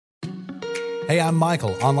Hey, I'm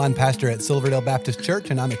Michael, online pastor at Silverdale Baptist Church,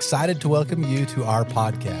 and I'm excited to welcome you to our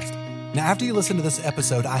podcast. Now, after you listen to this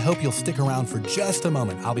episode, I hope you'll stick around for just a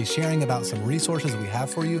moment. I'll be sharing about some resources we have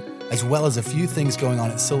for you, as well as a few things going on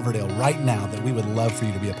at Silverdale right now that we would love for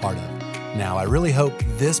you to be a part of. Now, I really hope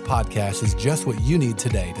this podcast is just what you need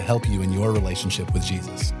today to help you in your relationship with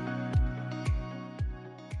Jesus.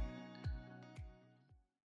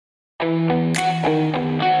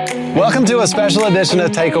 Welcome to a special edition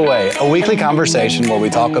of Takeaway, a weekly conversation where we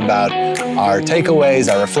talk about our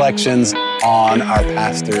takeaways, our reflections on our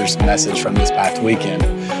pastor's message from this past weekend.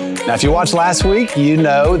 Now, if you watched last week, you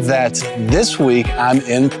know that this week I'm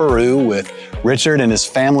in Peru with Richard and his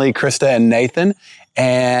family, Krista and Nathan,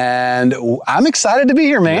 and I'm excited to be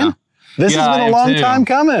here, man. Yeah. This has been a long time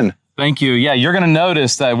coming. Thank you. Yeah, you're going to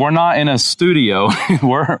notice that we're not in a studio.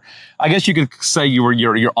 I guess you could say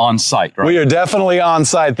you're on site, right? We are definitely on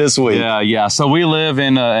site this week. Yeah. So we live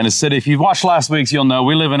in a city. If you've watched last week's, you'll know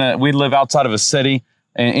we live outside of a city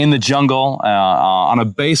in the jungle on a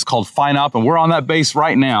base called Fine Up, and we're on that base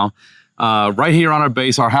right now. Right here on our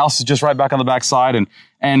base, our house is just right back on the backside,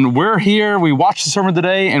 and we're here. We watched the sermon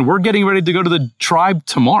today, and we're getting ready to go to the tribe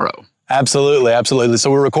tomorrow. Absolutely.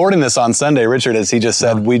 So we're recording this on Sunday. Richard, as he just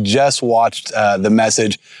said, we just watched the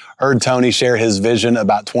message, heard Tony share his vision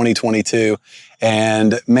about 2022.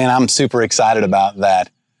 And man, I'm super excited about that.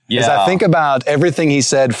 Yeah. As I think about everything he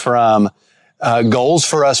said from goals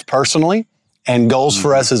for us personally and goals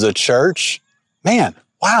for us as a church, man,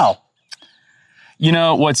 wow. You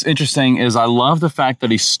know, what's interesting is I love the fact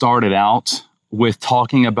that he started out with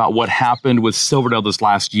talking about what happened with Silverdale this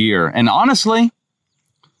last year. And honestly,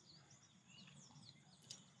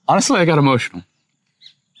 I got emotional.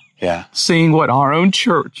 Yeah. Seeing what our own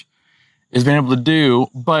church has been able to do.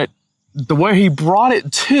 But the way he brought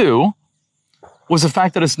it to was the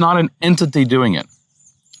fact that it's not an entity doing it.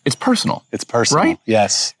 It's personal. It's personal. Right?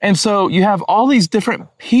 Yes. And so you have all these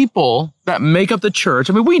different people that make up the church.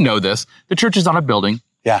 I mean, we know this. The church is not a building.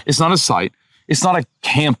 Yeah. It's not a site. It's not a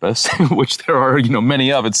campus, which there are,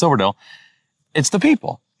 many of at Silverdale. It's the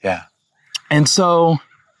people. Yeah. And so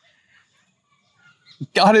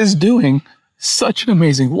God is doing such an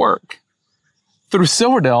amazing work through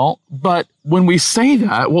Silverdale, but when we say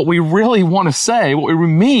that, what we really want to say, what we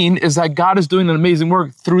mean is that God is doing an amazing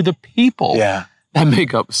work through the people that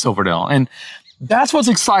make up Silverdale. And that's what's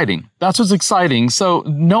exciting. So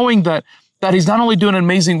knowing that he's not only doing an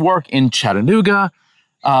amazing work in Chattanooga,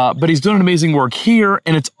 but he's doing an amazing work here,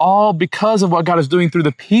 and it's all because of what God is doing through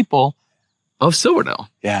the people of Silverdale.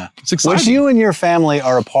 Yeah. It's exciting. Which you and your family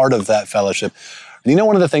are a part of that fellowship. And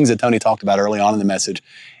one of the things that Tony talked about early on in the message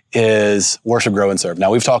is worship, grow, and serve.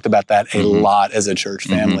 Now, we've talked about that a lot as a church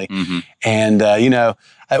family. And,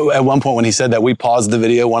 at one point when he said that, we paused the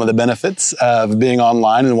video. One of the benefits of being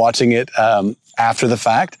online and watching it after the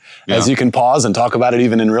fact, as you can pause and talk about it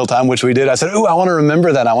even in real time, which we did. I said, I want to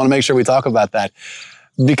remember that. I want to make sure we talk about that.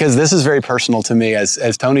 Because this is very personal to me, as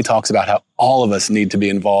Tony talks about how all of us need to be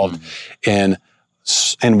involved in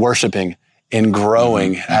worshiping, in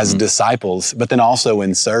growing as disciples, but then also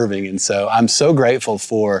in serving. And so I'm so grateful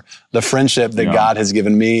for the friendship that God has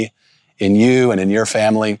given me in you and in your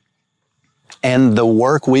family, and the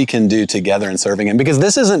work we can do together in serving Him. Because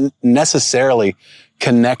this isn't necessarily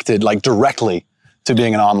connected directly to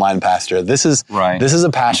being an online pastor. This is a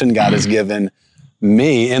passion God has given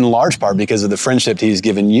me in large part because of the friendship He's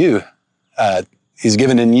given you. He's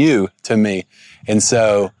given in you to me. And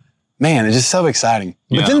so, man, it's just so exciting.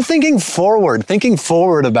 But then thinking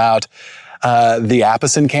forward about the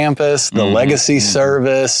Appleton campus, the legacy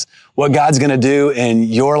service, what God's going to do in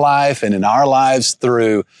your life and in our lives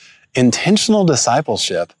through intentional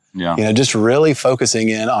discipleship. Yeah. Just really focusing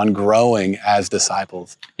in on growing as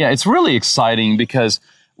disciples. Yeah, it's really exciting because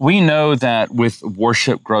we know that with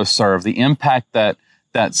worship, grow, serve, the impact that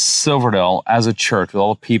Silverdale as a church, with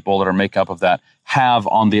all the people that are make up of that, have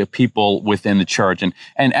on the people within the church. And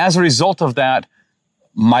as a result of that,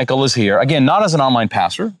 Michael is here. Again, not as an online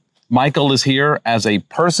pastor. Michael is here as a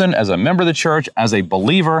person, as a member of the church, as a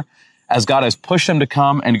believer, as God has pushed him to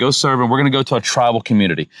come and go serve. And we're going to go to a tribal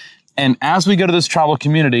community. And as we go to this tribal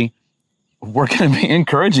community, we're going to be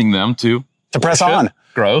encouraging them to press worship, on,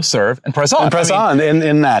 grow, serve, and press on. And press on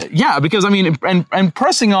in that. Yeah, because and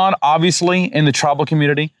pressing on, obviously, in the tribal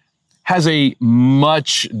community has a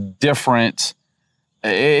much different,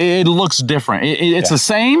 it looks different. It's the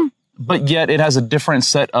same, but yet it has a different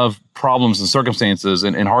set of problems and circumstances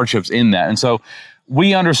and hardships in that. And so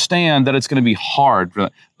we understand that it's going to be hard.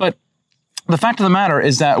 But the fact of the matter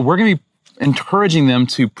is that we're going to be encouraging them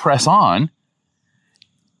to press on,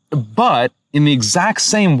 but in the exact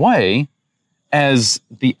same way as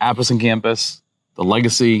the Appleton campus, the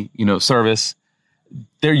Legacy, service,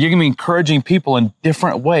 you're going to be encouraging people in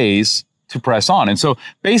different ways to press on. And so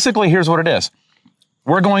basically, here's what it is.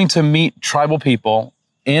 We're going to meet tribal people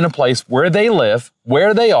in a place where they live,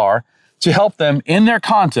 where they are, to help them in their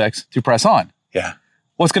context to press on. Yeah.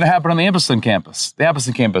 What's going to happen on the Appleton campus? The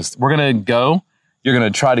Appleton campus, you're going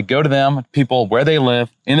to try to go to them, people where they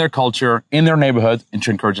live, in their culture, in their neighborhood, and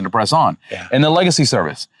to encourage them to press on. Yeah. And the Legacy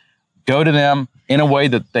service, go to them in a way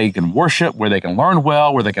that they can worship, where they can learn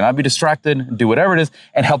well, where they cannot be distracted, do whatever it is,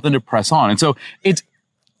 and help them to press on. And so it's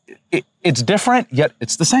different, yet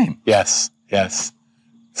it's the same. Yes.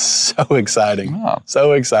 So exciting. Yeah.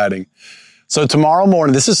 So exciting. So tomorrow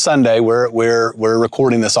morning, this is Sunday. We're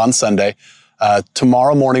recording this on Sunday.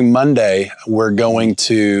 Tomorrow morning, Monday, we're going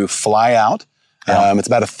to fly out. Yeah. It's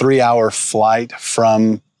about a 3-hour flight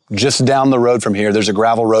from just down the road from here. There's a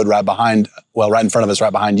gravel road right in front of us,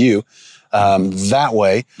 right behind you. That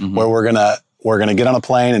way, where we're gonna get on a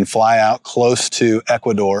plane and fly out close to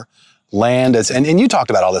Ecuador, land and you talked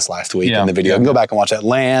about all this last week in the video. You can go back and watch that.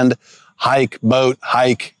 Land, boat,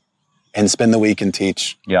 hike, and spend the week and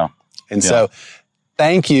teach. Yeah. And so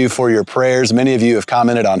thank you for your prayers. Many of you have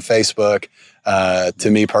commented on Facebook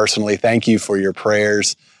to me personally. Thank you for your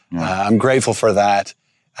prayers. Yeah. I'm grateful for that.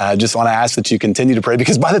 I just want to ask that you continue to pray,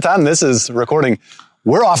 because by the time this is recording,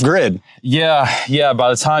 we're off grid. Yeah. By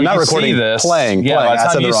the time Not you recording, see this, playing. By the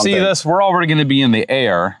time you see this, we're already going to be in the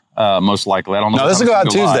air, most likely. I don't know. No, this will go out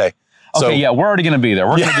Tuesday. Okay, we're already going to be there.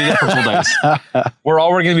 We're going to be there for full days. We're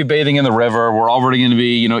already going to be bathing in the river. We're already going to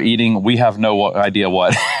be, eating. We have no idea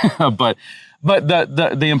what. but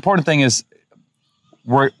the important thing is,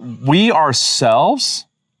 we ourselves,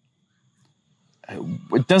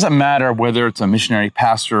 it doesn't matter whether it's a missionary,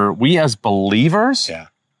 pastor, we as believers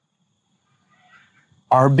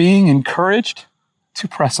are being encouraged to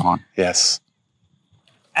press on. Yes.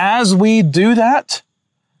 As we do that,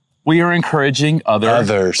 we are encouraging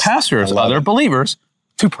other pastors, other believers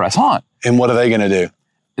to press on. And what are they going to do?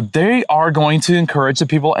 They are going to encourage the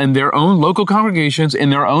people in their own local congregations, in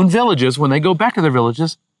their own villages, when they go back to their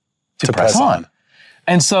villages, to press on.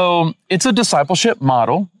 And so it's a discipleship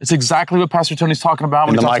model. It's exactly what Pastor Tony's talking about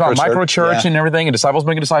when he talks about micro-church and everything, and disciples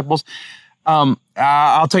making disciples.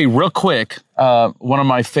 I'll tell you real quick, one of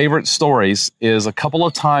my favorite stories is a couple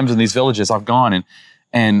of times in these villages I've gone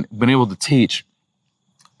and been able to teach.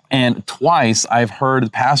 And twice I've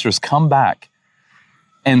heard pastors come back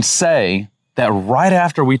and say that right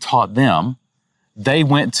after we taught them, they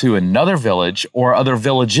went to another village or other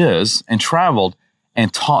villages and traveled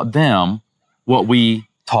and taught them what we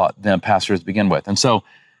taught them pastors to begin with. And so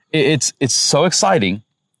it's so exciting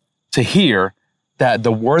to hear that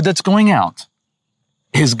the word that's going out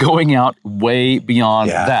is going out way beyond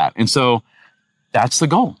that. And so that's the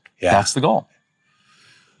goal. Yeah. That's the goal.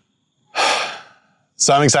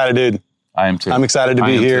 So I'm excited, dude. I am too. I'm excited to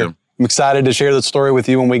be here. Too. I'm excited to share the story with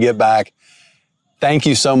you when we get back. Thank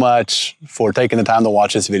you so much for taking the time to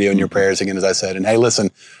watch this video and your prayers again, as I said. And hey, listen,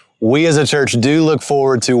 we as a church do look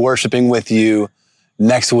forward to worshiping with you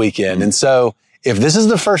next weekend. And so if this is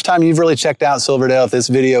the first time you've really checked out Silverdale, if this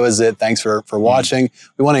video is it, thanks for watching.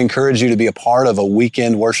 We want to encourage you to be a part of a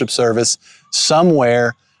weekend worship service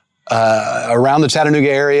somewhere around the Chattanooga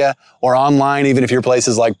area or online. Even if your place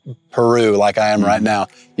is like Peru, like I am right now,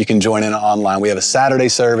 you can join in online. We have a Saturday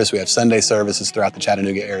service. We have Sunday services throughout the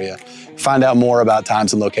Chattanooga area. Find out more about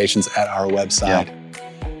times and locations at our website. Yeah.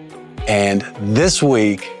 And this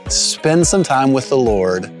week, spend some time with the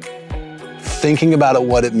Lord, thinking about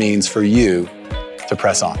what it means for you to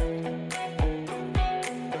press on.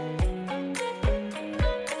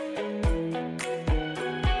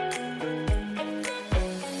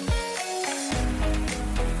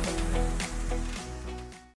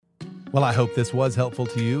 Well, I hope this was helpful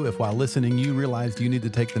to you. If while listening, you realized you need to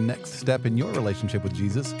take the next step in your relationship with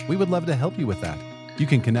Jesus, we would love to help you with that. You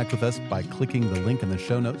can connect with us by clicking the link in the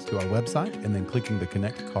show notes to our website and then clicking the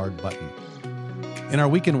Connect Card button. In our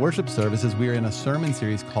weekend worship services, we are in a sermon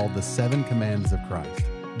series called The 7 Commands of Christ.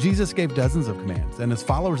 Jesus gave dozens of commands, and as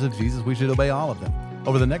followers of Jesus, we should obey all of them.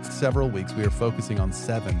 Over the next several weeks, we are focusing on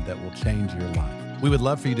 7 that will change your life. We would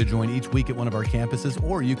love for you to join each week at one of our campuses,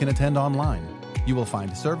 or you can attend online. You will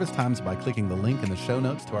find service times by clicking the link in the show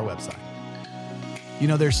notes to our website. You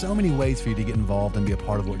know, there's so many ways for you to get involved and be a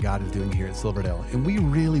part of what God is doing here at Silverdale, and we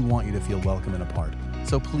really want you to feel welcome and a part.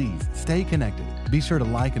 So please, stay connected. Be sure to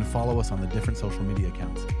like and follow us on the different social media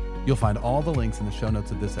accounts. You'll find all the links in the show notes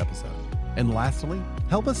of this episode. And lastly,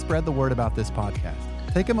 help us spread the word about this podcast.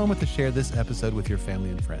 Take a moment to share this episode with your family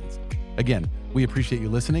and friends. Again, we appreciate you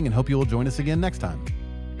listening and hope you will join us again next time.